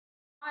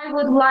I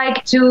would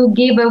like to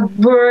give a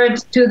word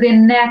to the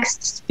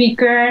next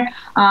speaker,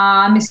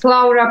 Miss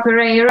Laura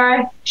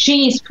Pereira.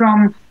 She is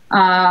from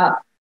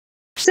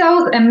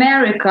South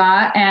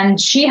America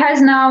and she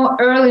has now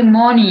early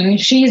morning.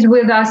 She's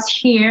with us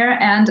here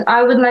and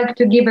I would like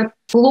to give a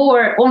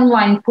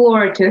online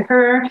floor to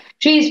her.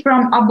 She's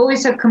from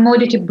Aboisa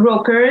Commodity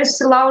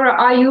Brokers. Laura,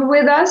 are you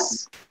with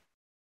us?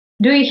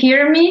 Do you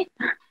hear me?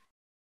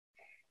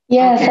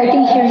 Yes, I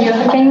can hear you.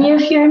 Can you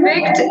hear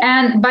me?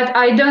 Perfect. But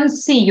I don't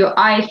see you.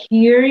 I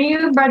hear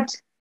you, but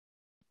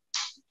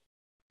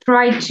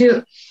try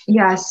to,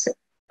 yes.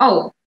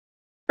 Oh,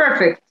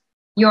 perfect.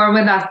 You're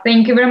with us.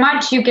 Thank you very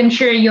much. You can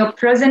share your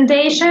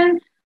presentation.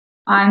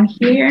 I'm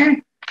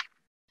here.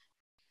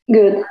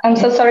 Good. I'm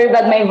so sorry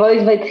about my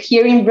voice, but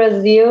here in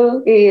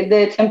Brazil,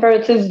 the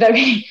temperature is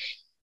very,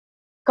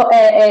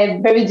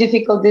 very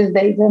difficult these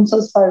days. I'm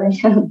so sorry.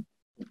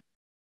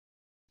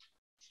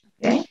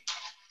 Okay.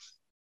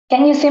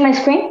 Can you see my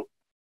screen?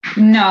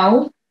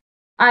 No,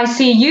 I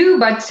see you,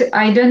 but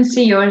I don't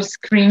see your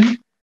screen.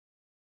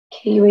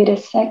 Okay, wait a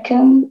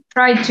second.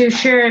 Try to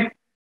share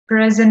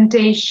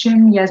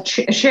presentation. Yes,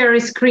 share a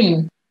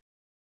screen.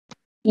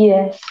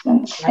 Yes,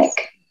 one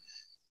sec.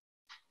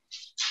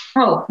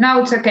 Oh,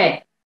 now it's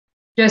okay.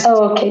 Just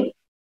okay.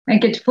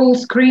 Make it full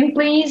screen,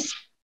 please.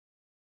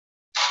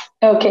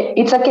 Okay,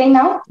 it's okay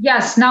now?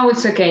 Yes, now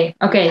it's okay.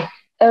 Okay.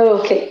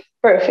 Okay,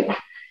 perfect.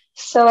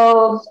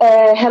 So,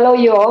 hello,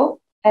 you all.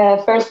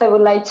 First, I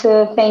would like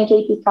to thank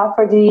APK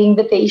for the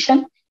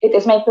invitation. It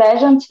is my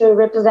pleasure to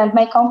represent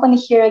my company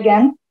here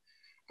again.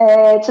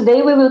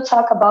 Today, we will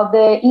talk about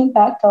the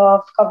impact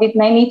of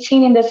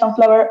COVID-19 in the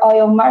sunflower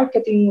oil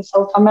market in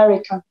South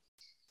America.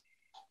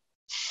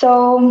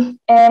 So,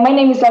 my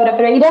name is Laura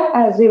Pereira,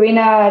 as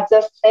Irina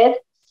just said.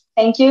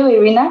 Thank you,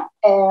 Irina.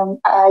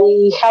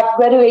 I have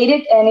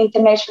graduated in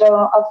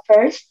International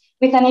Affairs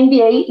with an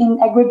MBA in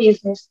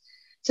agribusiness.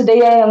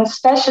 Today, I am a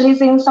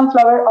specialist in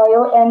sunflower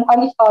oil and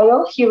olive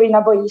oil here in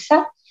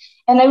Aboisa.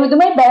 And I will do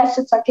my best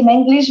to talk in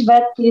English,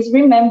 but please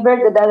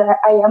remember that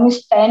I am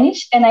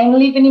Spanish and I'm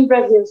living in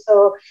Brazil.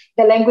 So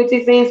the language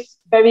is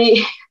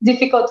very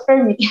difficult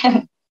for me.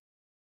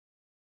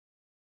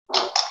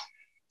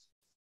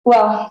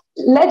 Well,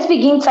 let's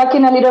begin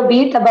talking a little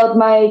bit about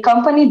my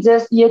company,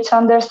 just you to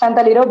understand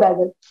a little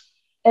better.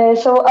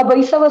 So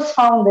Aboisa was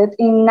founded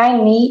in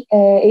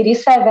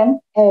 1987.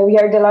 We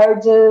are the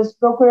largest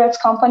brokerage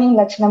company in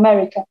Latin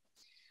America.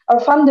 Our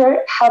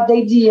founder had the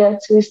idea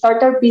to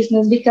start our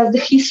business because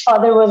his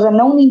father was a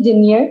known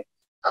engineer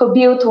who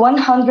built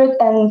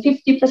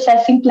 150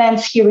 processing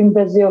plants here in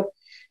Brazil.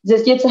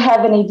 Just yet to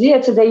have an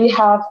idea, today we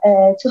have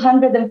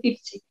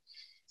 250.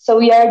 So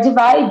we are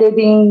divided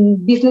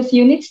in business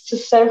units to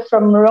serve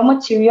from raw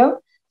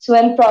material to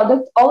end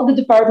product, all the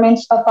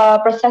departments of a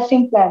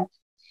processing plant.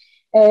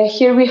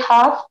 Here we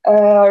have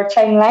our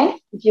timeline,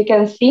 if you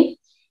can see.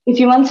 If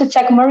you want to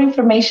check more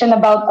information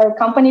about our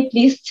company,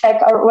 please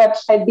check our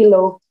website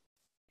below.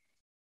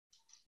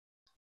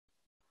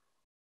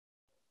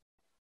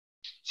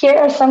 Here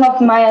are some of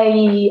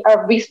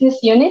our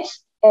business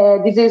units.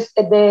 This is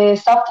the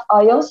soft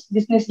oils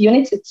business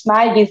unit. It's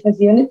my business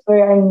unit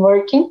where I'm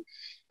working.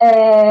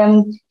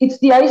 It's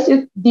the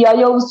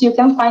oils you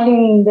can find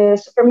in the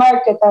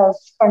supermarket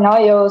as corn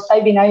oil,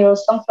 soybean oil,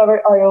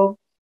 sunflower oil,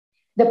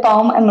 the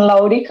palm and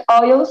lauric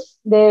oils,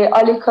 the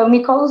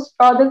oleochemicals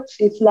products.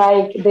 It's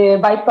like the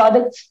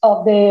byproducts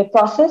of the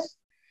process,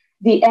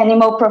 the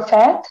animal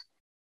profit,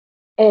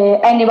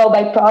 animal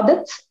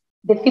byproducts,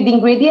 the feed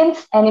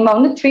ingredients, animal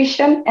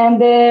nutrition,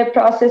 and the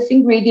process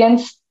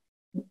ingredients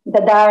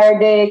that are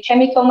the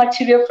chemical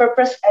material for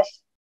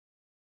processing.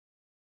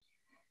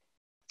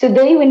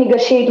 Today, we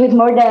negotiate with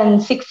more than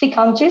 60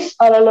 countries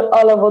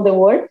all over the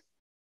world.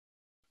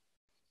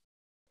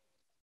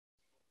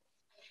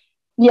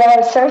 We are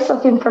a source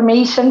of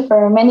information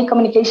for many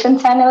communication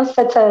channels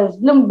such as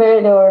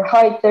Bloomberg or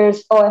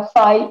Reuters,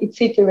 OFI,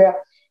 etc.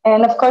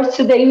 And of course,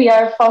 today we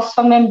are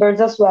FOSFA members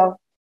as well.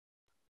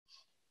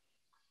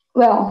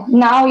 Well,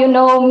 now you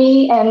know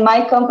me and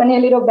my company a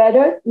little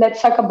better.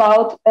 Let's talk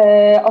about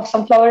of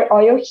sunflower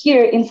oil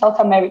here in South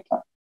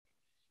America.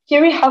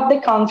 Here we have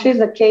the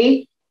countries,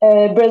 okay?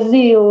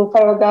 Brazil,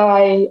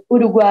 Paraguay,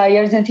 Uruguay,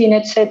 Argentina,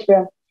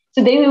 etc.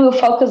 Today we will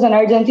focus on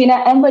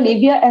Argentina and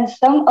Bolivia and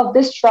some of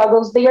the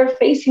struggles they are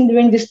facing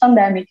during this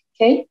pandemic,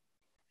 okay?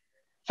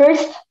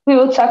 First, we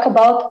will talk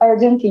about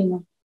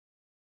Argentina.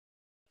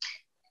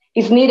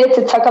 It's needed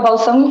to talk about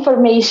some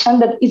information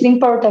that is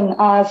important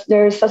as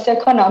their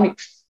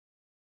socioeconomics.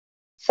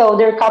 So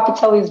their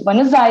capital is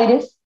Buenos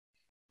Aires.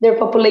 Their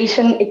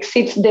population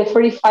exceeds the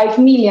 45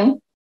 million.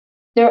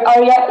 Their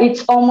area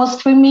is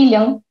almost 3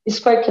 million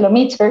square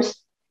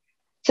kilometers.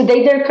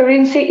 Today, their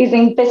currency is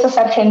in pesos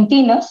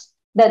argentinos,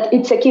 that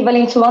it's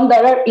equivalent to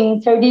 $1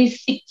 in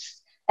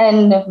 36.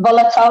 And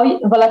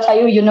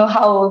volatile, you know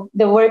how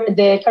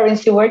the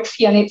currency works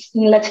here in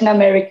Latin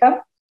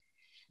America.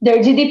 Their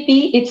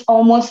GDP is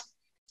almost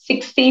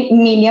 6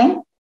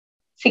 million.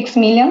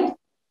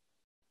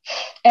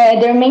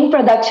 Their main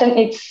production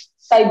is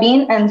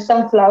soybean and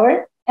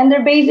sunflower, and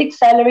their basic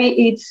salary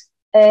is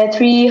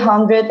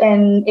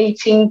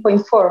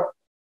 318.4.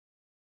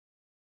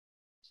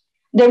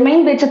 Their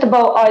main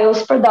vegetable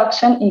oils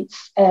production is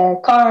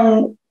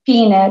corn,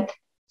 peanut,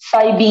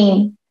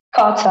 soybean,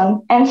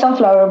 cotton, and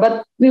sunflower,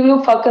 but we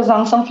will focus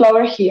on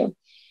sunflower here.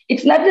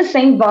 It's not the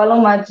same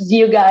volume as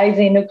you guys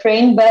in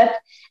Ukraine, but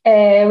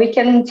we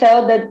can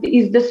tell that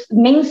is the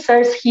main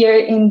source here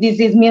in this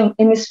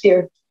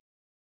hemisphere.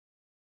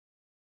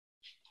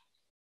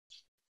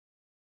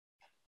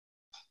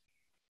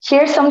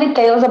 Here are some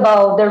details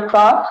about their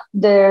crop,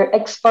 their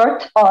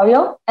export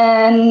oil,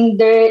 and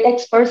their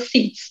export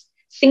seeds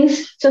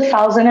since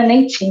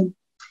 2018.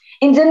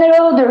 In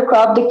general, their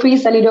crop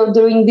decreased a little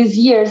during these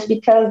years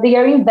because they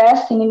are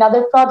investing in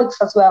other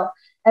products as well,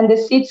 and the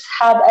seeds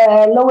had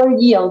a lower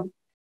yield.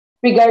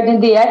 Regarding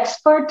the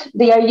export,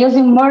 they are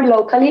using more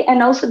locally,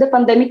 and also the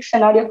pandemic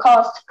scenario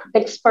caused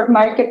the export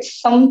market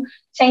some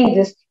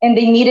changes, and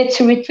they needed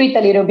to retreat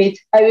a little bit.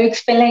 I will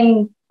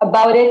explain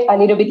about it a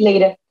little bit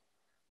later.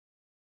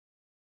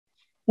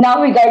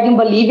 Now, regarding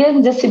Bolivia,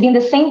 just to be on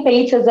the same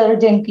page as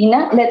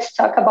Argentina, let's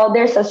talk about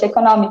their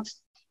socioeconomics.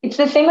 It's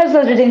the same as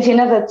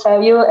Argentina, as I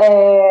tell you.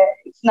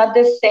 It's not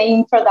the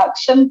same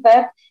production,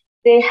 but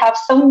they have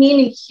some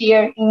meaning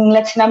here in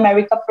Latin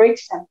America, for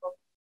example.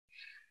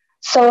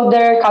 So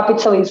their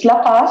capital is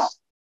La Paz.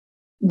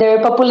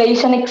 Their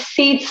population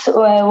exceeds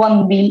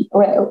 11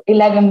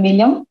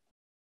 million.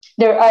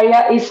 Their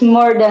area is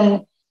more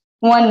than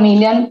 1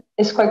 million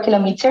square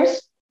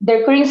kilometers.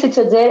 Their currency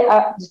today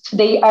are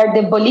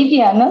the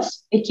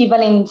Bolivianos,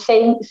 equivalent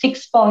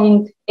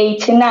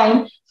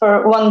 6.89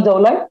 for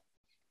 $1.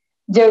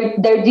 Their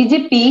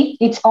GDP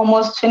is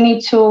almost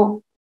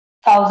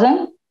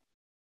 22,000.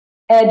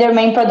 Their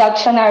main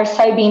production are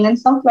soybean and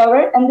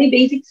sunflower, and the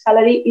basic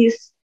salary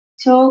is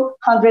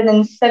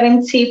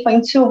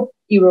 270.2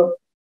 euro.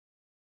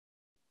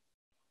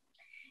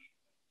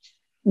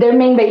 Their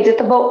main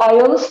vegetable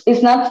oils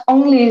is not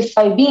only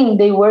soybean,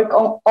 they work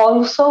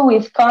also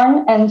with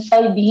corn and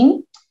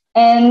soybean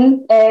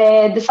and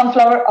the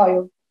sunflower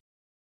oil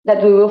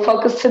that we will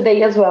focus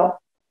today as well.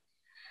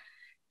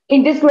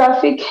 In this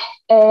graphic,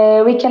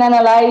 we can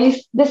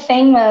analyze the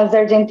same as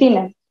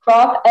Argentina,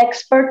 crop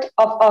export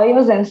of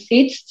oils and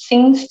seeds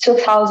since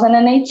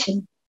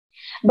 2018.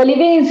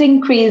 Bolivia is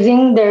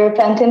increasing their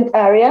planted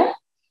area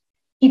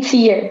each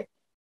year.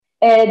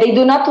 They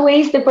do not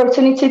waste the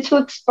opportunity to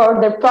export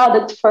their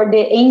product for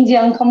the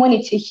Indian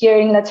community here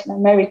in Latin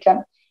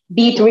America,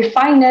 be it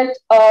refined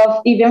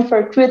or even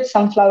for crude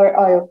sunflower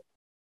oil.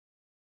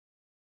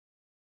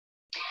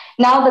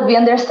 Now that we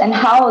understand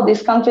how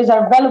these countries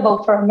are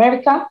valuable for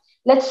America,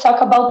 let's talk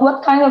about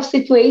what kind of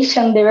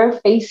situation they are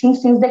facing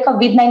since the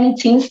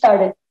COVID-19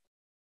 started.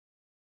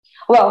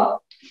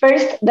 Well,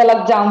 first, the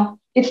lockdown.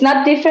 It's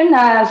not different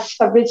as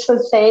Fabrizio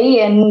say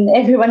and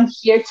everyone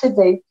here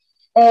today.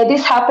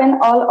 This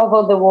happened all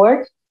over the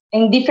world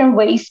in different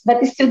ways,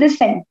 but it's still the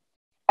same.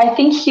 I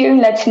think here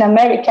in Latin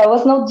America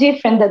was no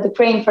different than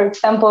Ukraine, for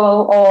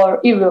example, or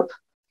Europe.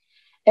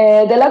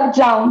 The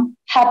lockdown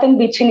happened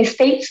between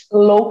states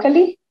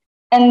locally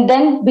and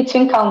then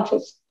between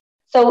countries.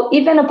 So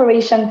even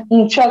operations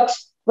in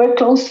trucks were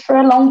closed for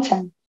a long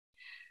time.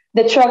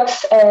 The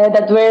trucks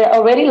that were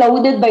already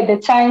loaded by the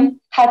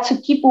time had to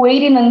keep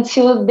waiting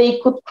until they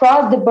could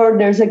cross the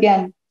borders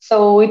again.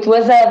 So it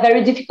was a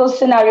very difficult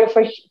scenario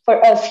for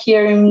us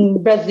here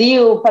in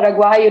Brazil,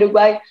 Paraguay,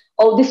 Uruguay,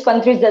 all these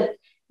countries that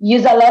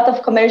use a lot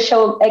of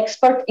commercial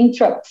export in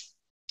trucks.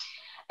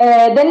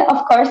 Then,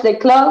 of course, they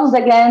closed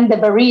again the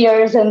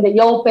barriers and they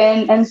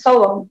open and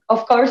so on.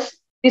 Of course,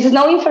 this is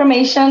no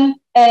information,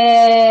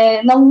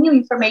 no new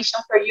information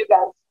for you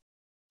guys.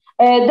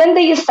 Then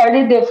they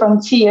started the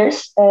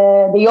frontiers,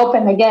 they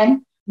opened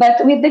again,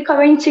 but with the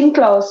quarantine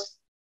clause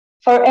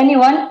for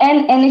anyone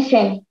and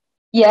anything,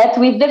 yet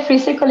with the free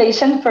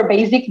circulation for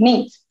basic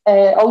needs,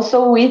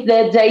 also with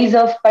the days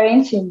of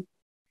quarantine.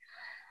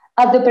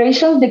 As the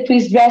operations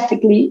decreased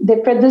drastically, the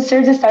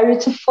producers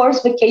started to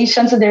force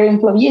vacations to their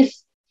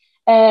employees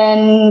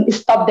and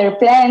stop their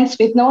plans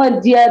with no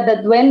idea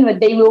that when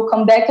they will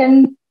come back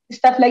and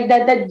stuff like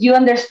that, that you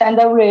understand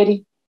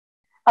already.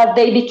 As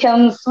they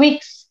become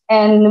weeks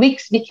and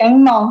weeks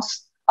became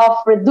months of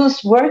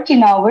reduced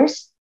working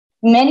hours,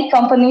 many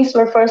companies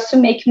were forced to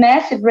make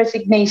massive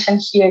resignation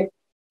here.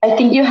 I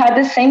think you had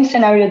the same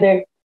scenario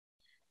there.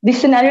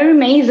 This scenario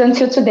remains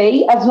until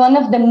today as one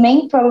of the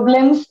main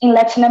problems in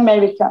Latin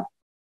America,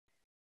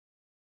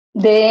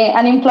 the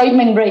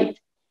unemployment rate.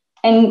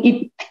 And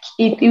it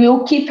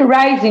will keep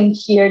rising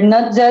here,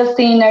 not just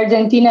in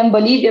Argentina and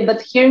Bolivia,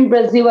 but here in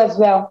Brazil as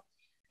well.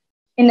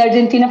 In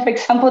Argentina, for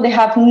example, they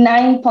have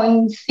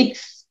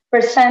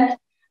 9.6%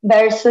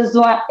 versus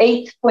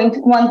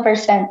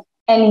 8.1%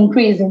 and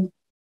increasing.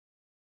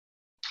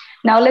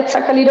 Now let's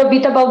talk a little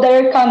bit about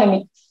their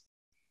economy.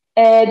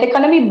 The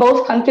economy in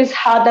both countries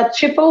had a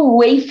triple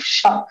wave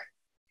shock.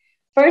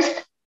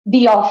 First,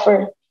 the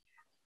offer.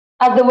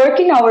 As the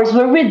working hours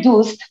were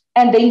reduced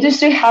and the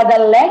industry had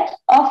a lack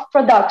of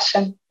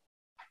production,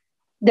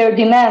 their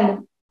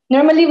demand,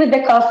 normally with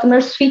the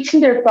customers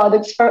switching their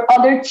products for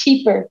other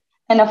cheaper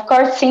and of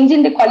course,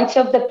 changing the quality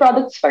of the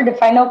products for the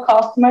final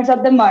customers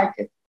of the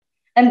market.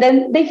 And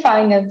then they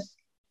finance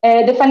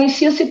the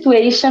financial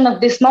situation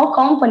of the small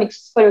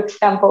companies, for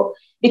example,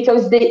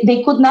 because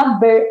they could not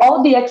bear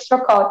all the extra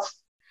costs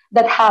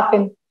that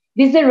happen.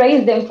 This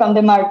erased them from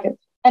the market.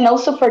 And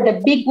also for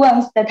the big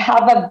ones that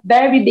have a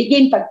very big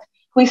impact,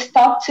 who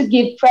stop to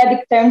give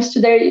credit terms to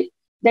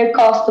their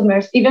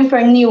customers, even for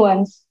new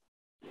ones.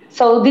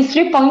 So these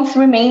 3 points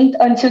remained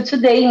until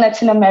today in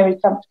Latin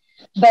America.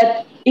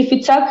 But if we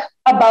talk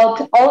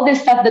about all the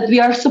stuff that we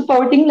are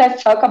supporting,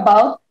 let's talk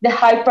about the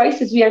high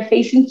prices we are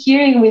facing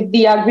here with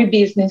the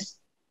agribusiness.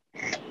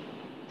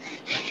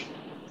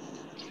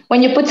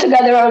 When you put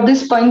together all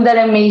these points that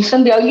I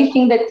mentioned, the only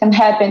thing that can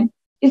happen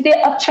is the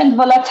uptrend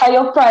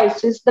volatile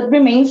prices that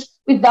remains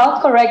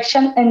without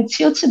correction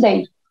until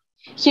today.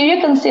 Here you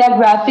can see a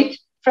graphic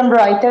from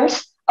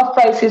Reuters of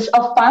prices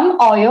of palm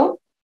oil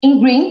in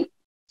green,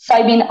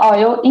 soybean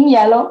oil in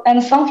yellow,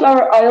 and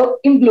sunflower oil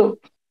in blue.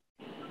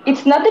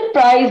 It's not the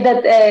price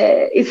that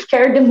is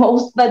scared the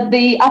most, but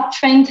the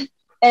uptrend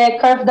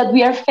curve that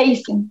we are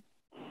facing.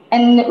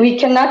 And we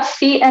cannot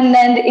see an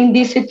end in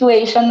this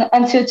situation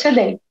until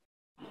today.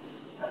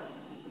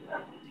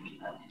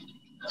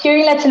 Here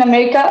in Latin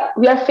America,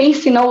 we are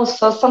facing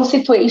also some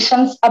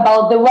situations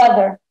about the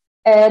weather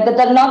that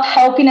are not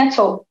helping at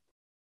all.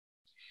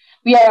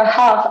 We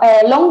have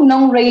long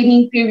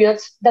non-raining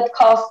periods that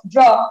cause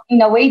drought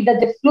in a way that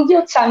the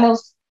fluvial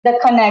channels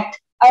that connect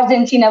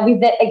Argentina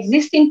with the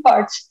existing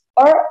parts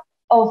or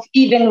of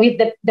even with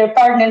their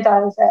partners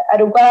as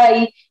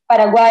Uruguay,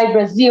 Paraguay,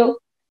 Brazil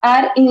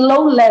are in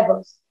low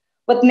levels,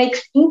 what makes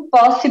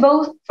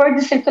impossible for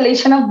the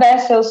circulation of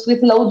vessels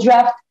with low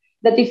draft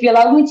that, if you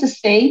allow me to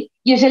say,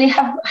 usually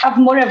have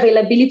more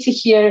availability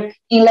here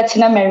in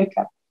Latin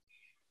America.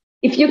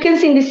 If you can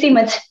see in this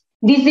image,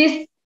 this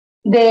is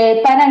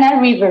the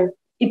Paraná River.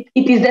 It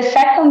is the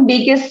second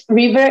biggest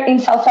river in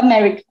South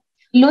America,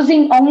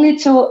 losing only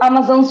to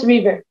Amazon's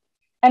river,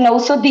 and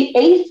also the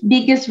eighth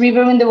biggest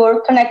river in the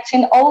world,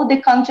 connecting all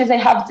the countries I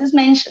have just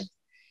mentioned.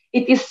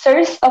 It is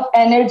source of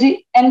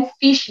energy and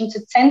fishing to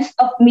tens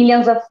of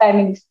millions of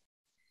families.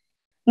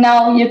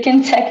 Now you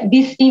can check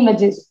these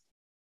images.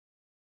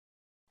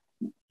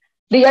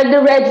 They are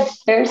the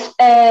registers.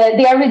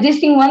 They are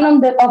registering one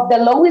of the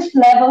lowest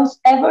levels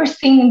ever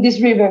seen in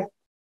this river.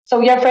 So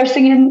we are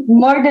facing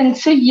more than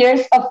 2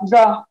 years of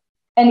drought,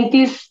 and it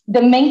is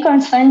the main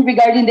concern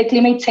regarding the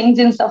climate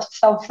changes of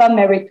South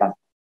America.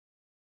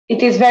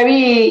 It is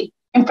very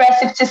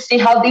impressive to see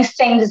how this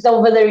changes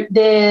over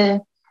the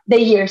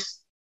years.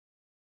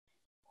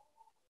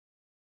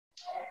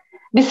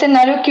 This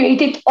scenario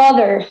created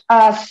order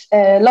as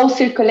low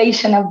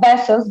circulation of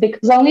vessels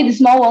because only the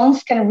small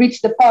ones can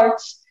reach the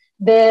ports,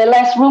 the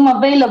less room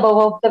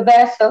available of the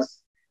vessels,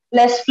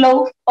 less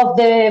flow of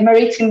the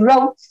maritime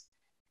roads,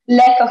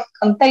 lack of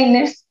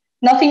containers.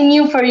 Nothing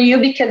new for you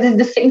because it's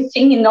the same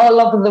thing in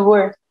all over the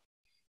world.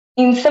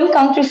 In some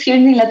countries here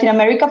in Latin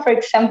America, for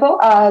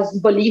example, as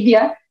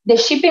Bolivia, the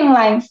shipping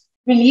lines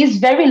release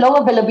very low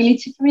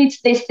availability to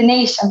reach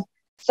destination.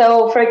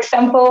 So, for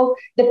example,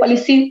 the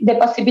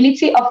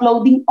possibility of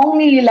loading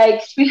only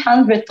like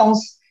 300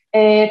 tons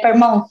per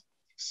month.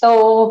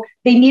 So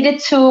they needed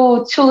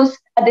to choose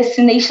a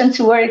destination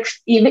to work,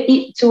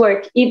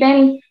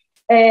 even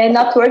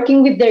not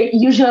working with their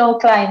usual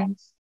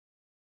clients.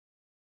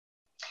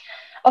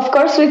 Of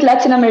course, with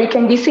Latin America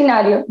in this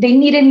scenario, they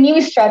needed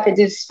new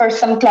strategies for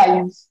some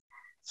clients.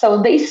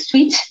 So they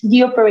switched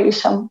the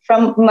operation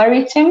from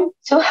maritime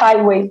to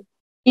highway,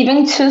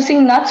 even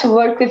choosing not to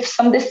work with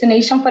some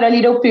destination for a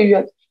little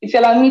period. If you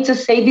allow me to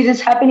say, this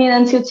is happening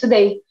until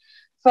today.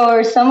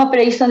 For some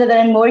operations that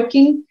I'm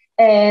working,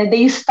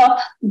 they stop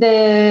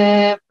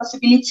the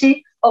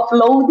possibility of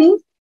loading.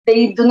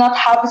 They do not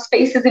have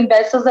spaces in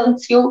vessels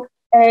until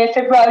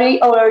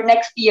February or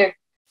next year.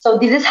 So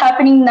this is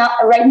happening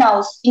right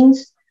now,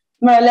 since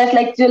more or less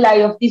like July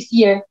of this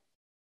year.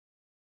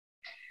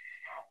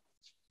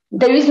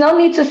 There is no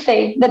need to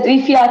say that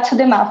if you add to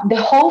the map the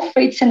whole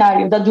freight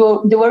scenario that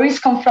the world is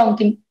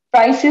confronting,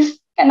 prices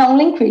can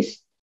only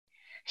increase.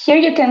 Here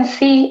you can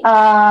see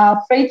a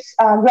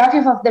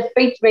graphic of the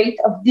freight rate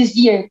of this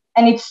year,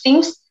 and it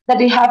seems that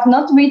they have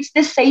not reached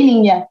the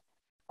sailing yet.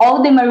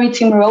 All the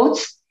maritime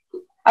roads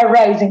are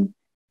rising.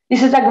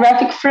 This is a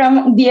graphic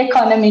from The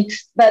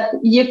Economics, but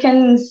you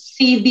can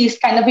see this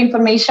kind of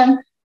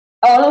information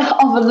all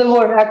over the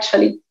world,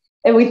 actually.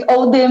 With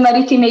all the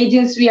maritime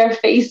agents we are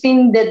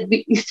facing that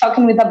is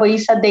talking with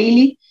Aboisa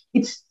daily,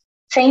 it's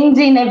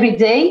changing every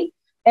day.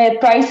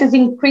 Prices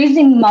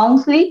increasing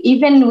monthly,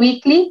 even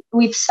weekly,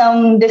 with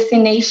some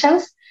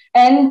destinations,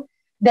 and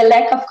the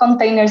lack of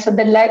containers, so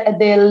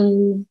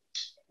the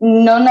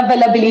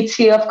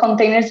non-availability of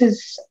containers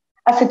is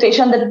a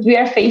situation that we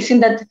are facing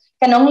that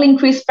can only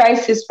increase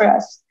prices for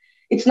us.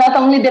 It's not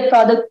only the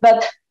product,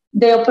 but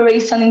the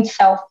operation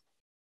itself.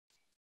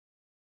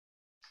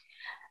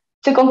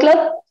 To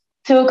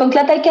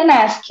conclude, I can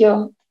ask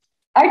you,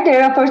 are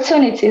there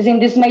opportunities in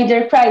this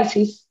major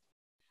crisis?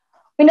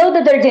 We know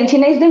that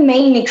Argentina is the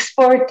main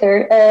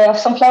exporter of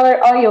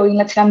sunflower oil in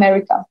Latin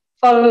America.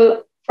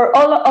 for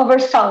all over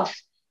South,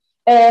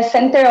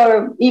 Center,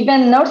 or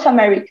even North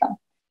America.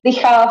 They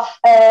have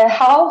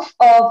half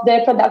of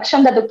the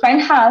production that Ukraine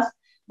has,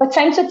 but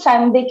time to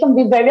time they can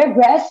be very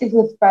aggressive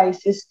with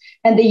prices,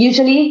 and they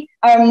usually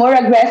are more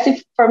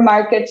aggressive for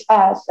markets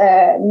as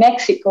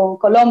Mexico,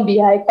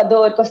 Colombia,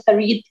 Ecuador, Costa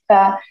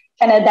Rica,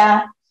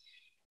 Canada.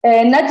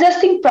 Not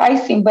just in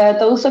pricing,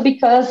 but also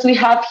because we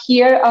have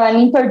here an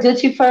import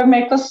duty for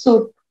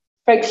Mercosur,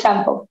 for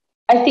example.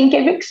 I think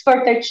every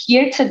exporter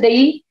here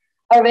today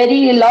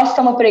already lost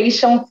some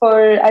operation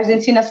for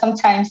Argentina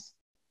sometimes.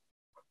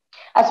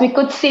 As we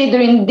could see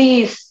during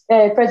this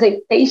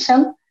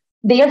presentation,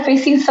 they are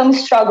facing some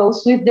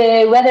struggles with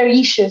the weather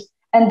issues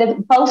and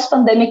the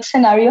post-pandemic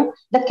scenario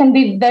that can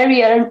be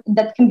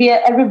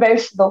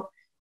irreversible.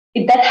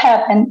 If that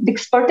happens, the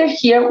exporter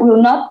here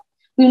will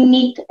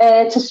need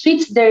to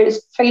switch their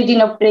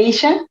trading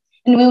operation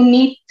and will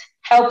need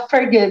help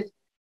for good.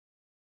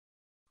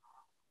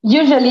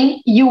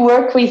 Usually, you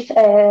work with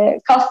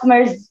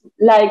customers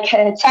like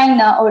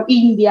China or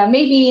India,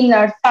 maybe in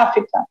North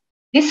Africa.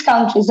 These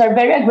countries are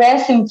very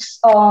aggressive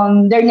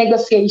on their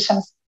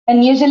negotiations,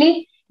 and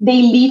usually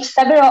they leave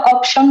several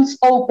options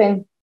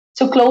open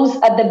to close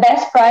at the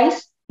best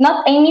price,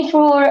 not aiming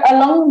for a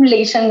long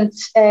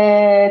relations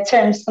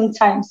terms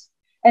sometimes,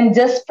 and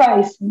just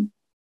pricing.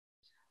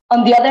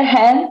 On the other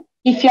hand,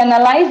 if you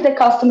analyze the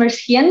customers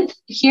here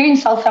in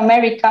South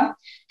America,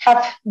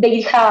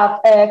 they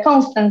have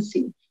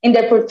constancy in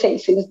their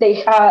purchases.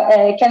 They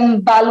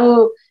can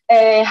value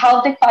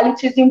how the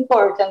quality is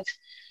important.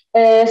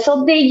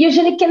 So they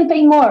usually can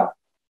pay more,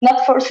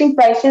 not forcing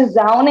prices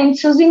down and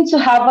choosing to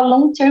have a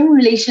long-term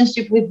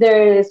relationship with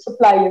their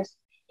suppliers.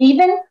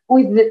 Even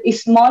with the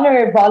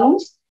smaller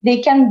volumes,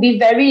 they can be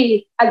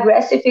very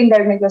aggressive in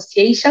their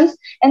negotiations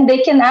and they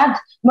can add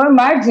more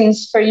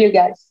margins for you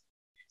guys.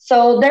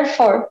 So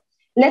therefore,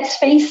 let's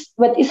face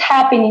what is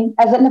happening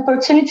as an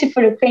opportunity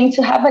for Ukraine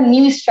to have a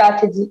new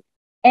strategy.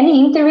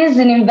 Any interest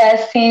in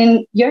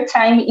investing your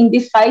time in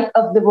this side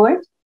of the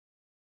world?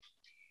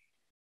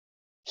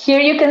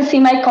 Here you can see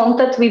my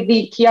contact with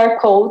the QR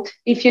code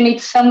if you need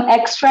some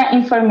extra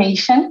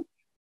information.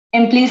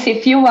 And please,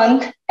 if you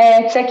want,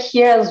 check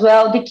here as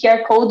well the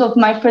QR code of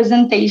my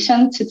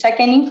presentation to check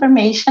any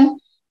information.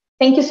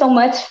 Thank you so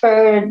much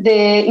for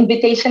the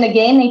invitation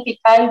again, APK.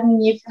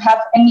 If you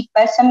have any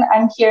question,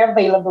 I'm here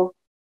available.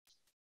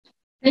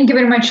 Thank you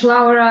very much,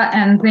 Laura,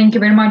 and thank you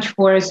very much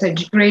for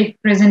such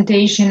great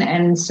presentation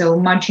and so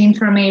much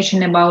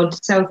information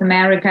about South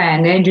America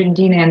and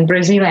Argentina and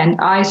Brazil.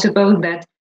 And I suppose that